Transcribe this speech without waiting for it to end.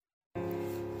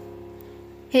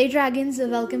Hey dragons,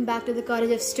 welcome back to the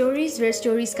Cottage of Stories, where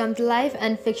stories come to life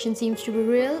and fiction seems to be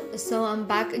real. So I'm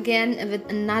back again with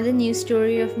another new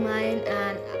story of mine,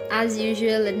 and as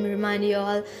usual, let me remind you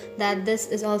all that this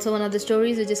is also one of the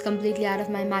stories which is completely out of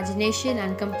my imagination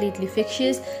and completely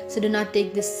fictitious. So do not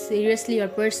take this seriously or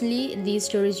personally. These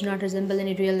stories do not resemble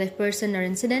any real life person or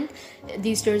incident.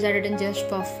 These stories are written just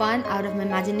for fun, out of my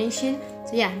imagination.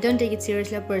 So yeah, don't take it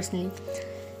seriously or personally.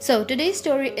 So today's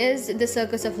story is The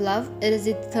Circus of Love. It is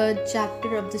the third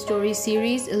chapter of the story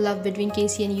series, Love Between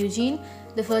Casey and Eugene.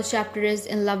 The first chapter is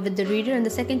In Love with the Reader, and the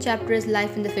second chapter is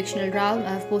Life in the Fictional Realm.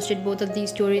 I've posted both of these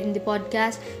stories in the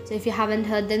podcast, so if you haven't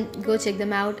heard them, go check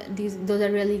them out. Those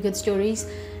are really good stories,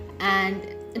 and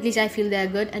at least I feel they are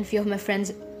good, and few of my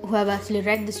friends who have actually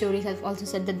read the stories have also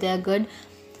said that they are good.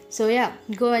 So yeah,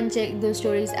 go and check those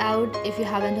stories out if you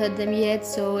haven't heard them yet,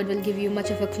 so it will give you much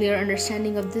of a clear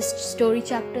understanding of this story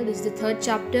chapter. This is the third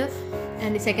chapter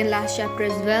and the second last chapter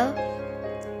as well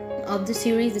of the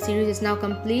series. The series is now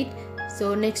complete,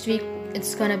 so next week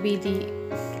it's gonna be the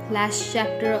last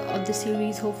chapter of the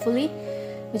series, hopefully,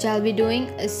 which I'll be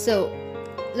doing. So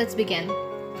let's begin.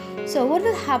 So what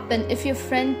will happen if your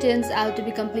friend turns out to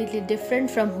be completely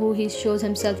different from who he shows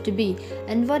himself to be?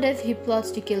 And what if he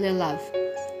plots to kill your love?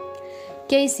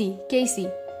 Casey.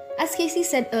 As Casey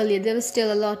said earlier, there was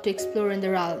still a lot to explore in the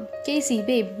realm. Casey,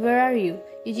 babe, where are you?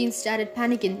 Eugene started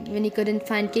panicking when he couldn't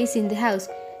find Casey in the house.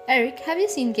 Eric, have you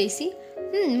seen Casey?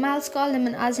 Miles called him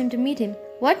and asked him to meet him.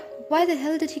 What? Why the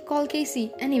hell did he call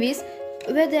Casey? Anyways,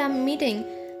 where they are meeting?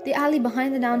 The alley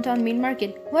behind the downtown main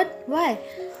market. What? Why?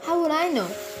 How would I know?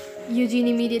 Eugene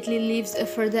immediately leaves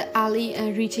for the alley,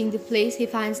 and reaching the place, he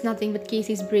finds nothing but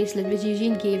Casey's bracelet, which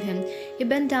Eugene gave him. He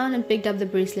bent down and picked up the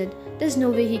bracelet. There's no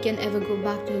way he can ever go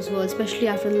back to his world, especially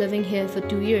after living here for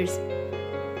 2 years.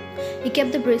 He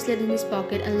kept the bracelet in his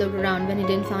pocket and looked around. When he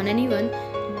didn't find anyone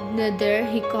there,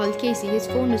 he called Casey. His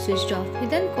phone was switched off. He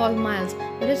then called Miles,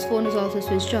 but his phone was also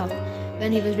switched off.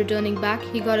 When he was returning back,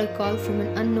 he got a call from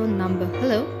an unknown number.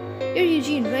 Hello? You're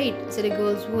Eugene, right? Said a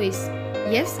girl's voice.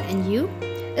 Yes, and you?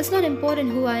 It's not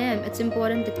important who I am, it's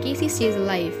important that Casey stays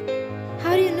alive.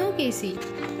 How do you know Casey?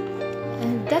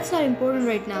 That's not important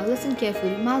right now. Listen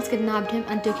carefully. Miles kidnapped him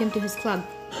and took him to his club.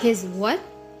 His what?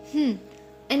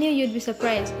 I knew you'd be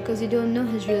surprised because you don't know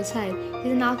his real side.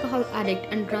 He's an alcohol addict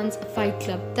and runs a fight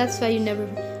club. That's why you never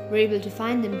were able to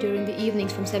find him during the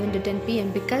evenings from 7 to 10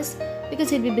 p.m. Because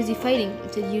he'd be busy fighting,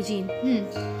 said Eugene.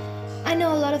 I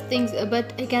know a lot of things,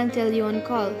 but I can't tell you on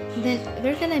call. Then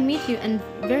where can I meet you, and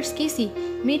where's Casey?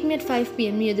 Meet me at 5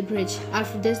 p.m. near the bridge.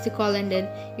 After this, the call ended.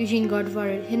 Eugene got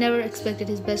worried. He never expected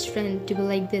his best friend to be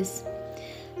like this.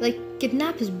 Like,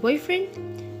 kidnap his boyfriend?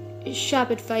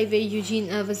 Sharp at 5 a.m.,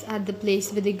 Eugene was at the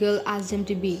place where the girl asked him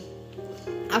to be.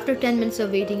 After 10 minutes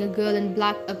of waiting, a girl in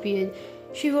black appeared.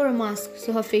 She wore a mask,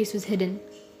 so her face was hidden.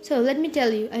 So, let me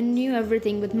tell you, I knew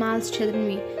everything, but Miles threatened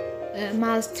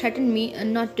me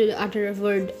not to utter a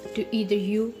word to either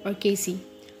you or Casey.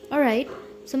 Alright,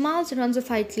 so Miles runs a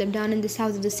fight club down in the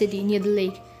south of the city near the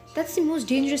lake. That's the most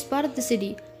dangerous part of the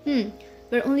city.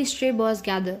 Where only stray boys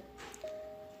gather.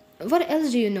 What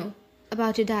else do you know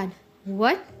about your dad?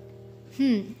 What?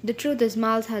 The truth is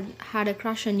Miles had a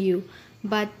crush on you.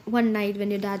 But one night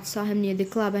when your dad saw him near the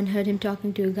club and heard him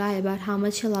talking to a guy about how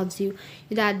much he loves you,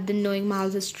 your dad, then knowing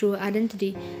Miles' true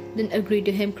identity, didn't agree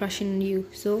to him crushing on you.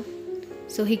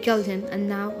 So he killed him, and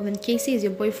now when Casey is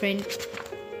your boyfriend,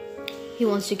 he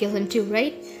wants to kill him too,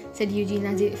 right? Said Eugene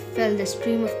as he felt a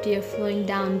stream of tears flowing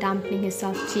down, dampening his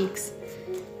soft cheeks.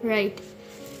 Right.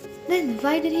 Then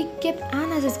why did he keep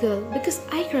Anne as his girl? Because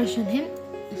I crushed on him.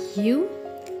 You?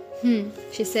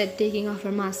 She said, taking off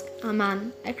her mask.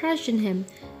 Man, I crushed on him.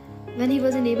 When he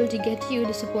wasn't able to get you,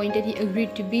 disappointed, he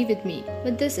agreed to be with me.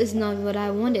 But this is not what I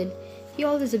wanted. He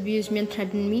always abused me and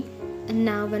threatened me. And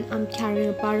now when I'm carrying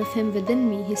a part of him within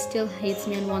me, he still hates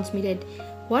me and wants me dead.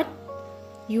 What?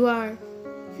 You are...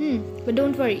 But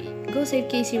don't worry. Go save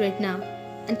Casey right now.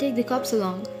 And take the cops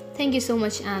along. Thank you so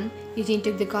much, Anne. Eugene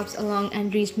took the cops along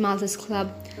and reached Miles'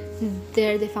 club.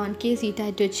 There they found Casey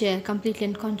tied to a chair, completely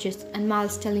unconscious, and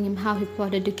Miles telling him how he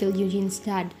plotted to kill Eugene's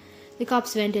dad. The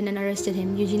cops went in and arrested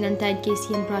him. Eugene untied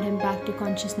Casey and brought him back to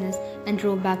consciousness and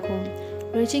drove back home.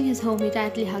 Reaching his home, he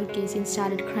tightly hugged Casey and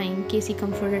started crying. Casey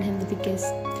comforted him with a kiss.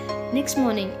 Next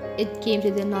morning, it came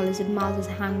to their knowledge that Miles was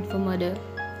hanged for murder.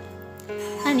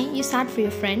 Honey, you sad for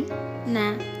your friend?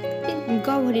 Nah, he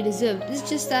got what he deserved. It's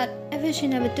just that I wish he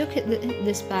never took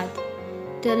this path.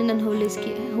 Turning and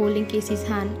holding Casey's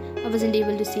hand, I wasn't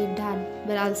able to save Dad,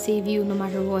 but I'll save you no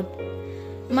matter what.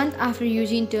 A month after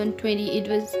Eugene turned 20, it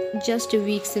was just a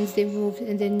week since they moved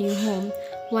in their new home.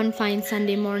 One fine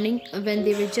Sunday morning, when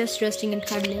they were just resting and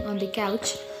cuddling on the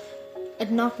couch, a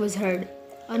knock was heard.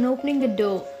 On opening the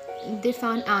door, they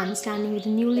found Anne standing with a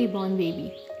newly born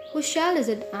baby. Whose child is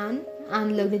it, Anne?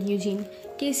 Anne looked at Eugene.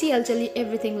 Casey, I'll tell you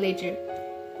everything later.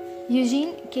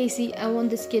 Eugene, Casey, I want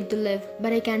this kid to live,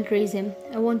 but I can't raise him.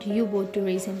 I want you both to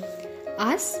raise him.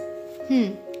 Us?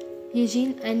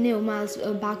 Eugene, I know Miles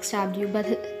backstabbed you, but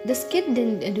this kid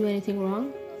didn't do anything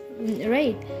wrong.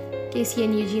 Right. Casey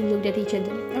and Eugene looked at each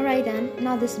other. Alright, Anne,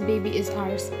 now this baby is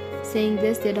ours. Saying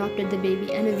this, they adopted the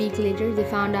baby, and a week later, they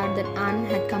found out that Anne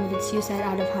had committed suicide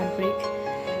out of heartbreak.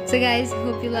 So guys,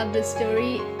 hope you love this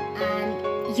story,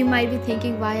 and you might be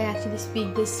thinking why I actually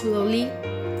speak this slowly,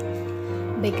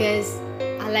 because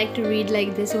I like to read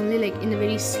like this only, like in a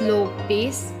very slow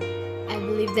pace. I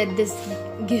believe that this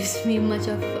gives me much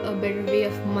of a better way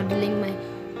of modeling my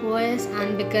voice,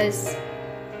 and because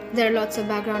there are lots of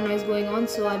background noise going on,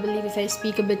 so I believe if I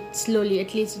speak a bit slowly,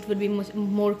 at least it would be much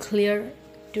more clear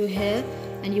to hear,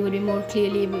 and you would be more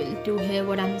clearly able to hear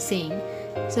what I'm saying.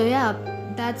 So yeah,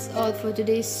 that's all for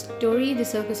today's story, The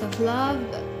Circus of Love.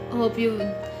 Hope you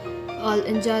all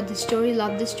enjoyed the story,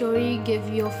 loved the story. Give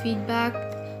your feedback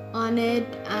on it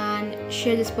and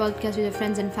share this podcast with your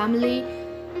friends and family.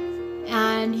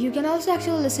 And you can also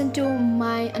actually listen to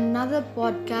my another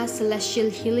podcast, Celestial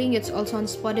Healing. It's also on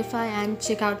Spotify, and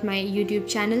check out my YouTube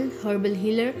channel, Herbal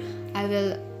Healer.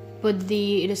 I'll put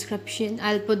the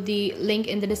link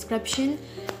in the description,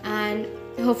 and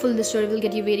hopefully the story will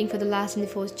get you waiting for the last and the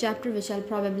fourth chapter, which I'll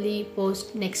probably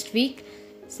post next week.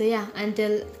 So yeah,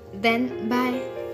 until then, bye.